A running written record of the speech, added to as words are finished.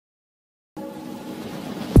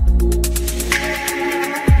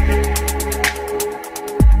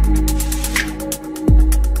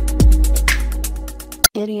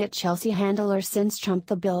Idiot Chelsea handler sends Trump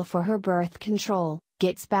the bill for her birth control,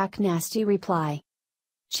 gets back nasty reply.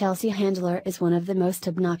 Chelsea Handler is one of the most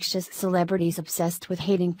obnoxious celebrities obsessed with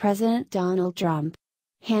hating President Donald Trump.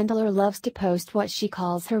 Handler loves to post what she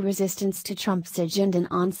calls her resistance to Trump's agenda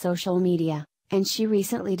on social media, and she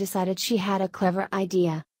recently decided she had a clever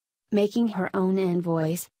idea. Making her own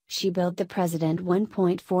invoice, she billed the president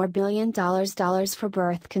 $1.4 billion for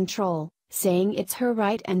birth control, saying it's her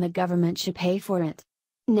right and the government should pay for it.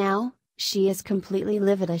 Now, she is completely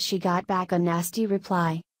livid as she got back a nasty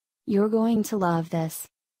reply. You're going to love this.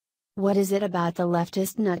 What is it about the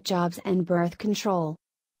leftist nutjobs and birth control?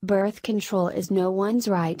 Birth control is no one's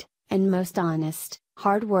right, and most honest,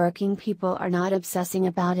 hard-working people are not obsessing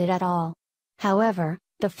about it at all. However,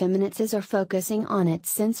 the feminazis are focusing on it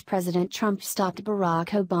since President Trump stopped Barack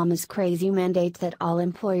Obama's crazy mandate that all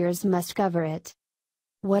employers must cover it.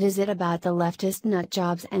 What is it about the leftist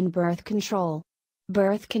nutjobs and birth control?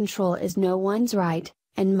 Birth control is no one's right,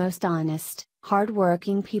 and most honest,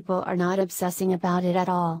 hard-working people are not obsessing about it at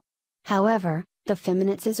all. However, the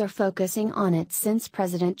feminazis are focusing on it since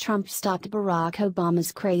President Trump stopped Barack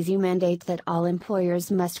Obama's crazy mandate that all employers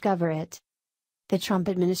must cover it. The Trump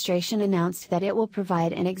administration announced that it will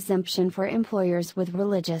provide an exemption for employers with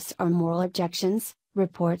religious or moral objections,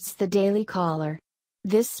 reports the Daily Caller.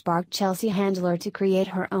 This sparked Chelsea Handler to create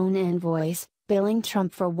her own invoice, billing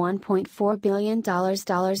Trump for $1.4 billion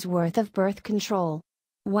worth of birth control.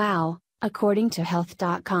 Wow, according to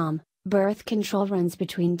Health.com, birth control runs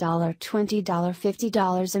between $20 to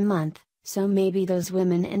 $50 a month, so maybe those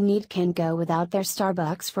women in need can go without their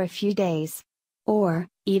Starbucks for a few days. Or,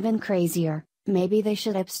 even crazier, maybe they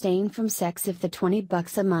should abstain from sex if the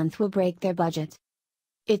 $20 a month will break their budget.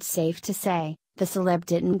 It's safe to say, the celeb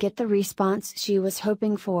didn't get the response she was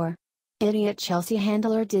hoping for. Idiot Chelsea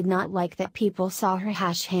Handler did not like that people saw her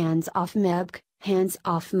hands off MEBC, hands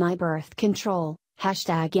off my birth control,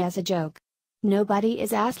 hashtag as a joke. Nobody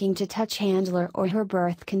is asking to touch Handler or her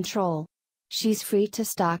birth control. She's free to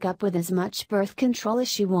stock up with as much birth control as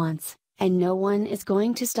she wants, and no one is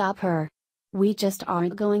going to stop her. We just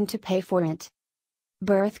aren't going to pay for it.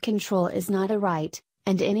 Birth control is not a right,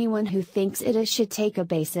 and anyone who thinks it is should take a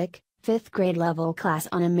basic, 5th grade level class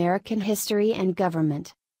on American history and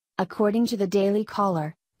government. According to the Daily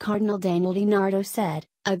Caller, Cardinal Daniel DiNardo said,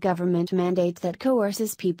 a government mandate that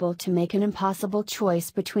coerces people to make an impossible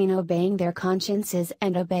choice between obeying their consciences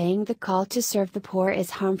and obeying the call to serve the poor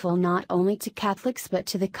is harmful not only to Catholics but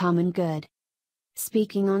to the common good.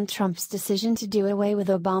 Speaking on Trump's decision to do away with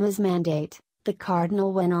Obama's mandate, the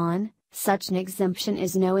Cardinal went on, such an exemption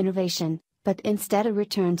is no innovation, but instead a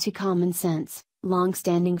return to common sense,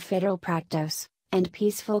 long-standing federal practice, and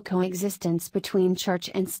peaceful coexistence between church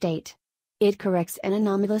and state. It corrects an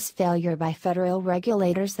anomalous failure by federal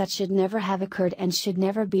regulators that should never have occurred and should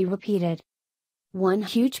never be repeated. One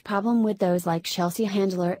huge problem with those like Chelsea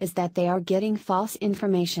Handler is that they are getting false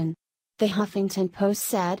information. The Huffington Post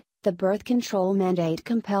said, the birth control mandate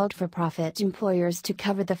compelled for-profit employers to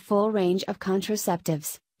cover the full range of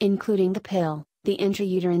contraceptives, including the pill, the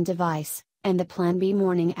intrauterine device, and the Plan B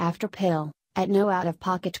morning after pill, at no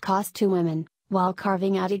out-of-pocket cost to women, while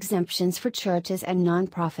carving out exemptions for churches and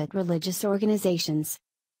non-profit religious organizations.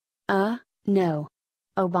 No.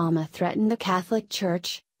 Obama threatened the Catholic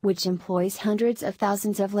Church, which employs hundreds of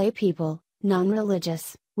thousands of lay people,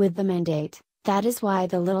 non-religious, with the mandate. That is why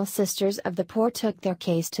the Little Sisters of the Poor took their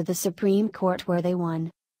case to the Supreme Court where they won.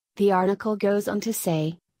 The article goes on to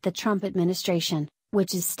say, the Trump administration,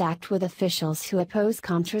 which is stacked with officials who oppose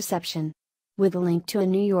contraception. With a link to a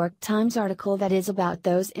New York Times article that is about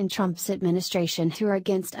those in Trump's administration who are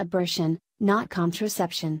against abortion, not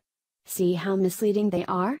contraception. See how misleading they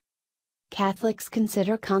are? Catholics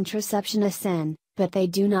consider contraception a sin, but they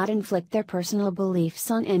do not inflict their personal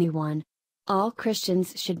beliefs on anyone. All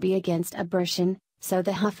Christians should be against abortion, so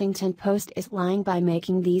the Huffington Post is lying by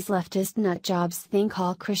making these leftist nutjobs think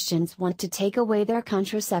all Christians want to take away their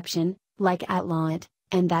contraception, like outlaw it,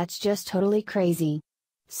 and that's just totally crazy.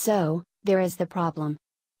 So, there is the problem.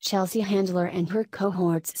 Chelsea Handler and her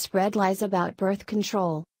cohorts spread lies about birth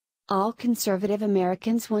control. All conservative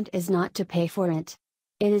Americans want is not to pay for it.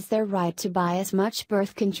 It is their right to buy as much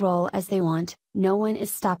birth control as they want, no one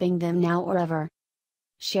is stopping them now or ever.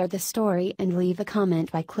 Share the story and leave a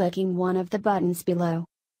comment by clicking one of the buttons below.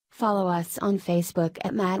 Follow us on Facebook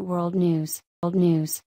at Mad World News.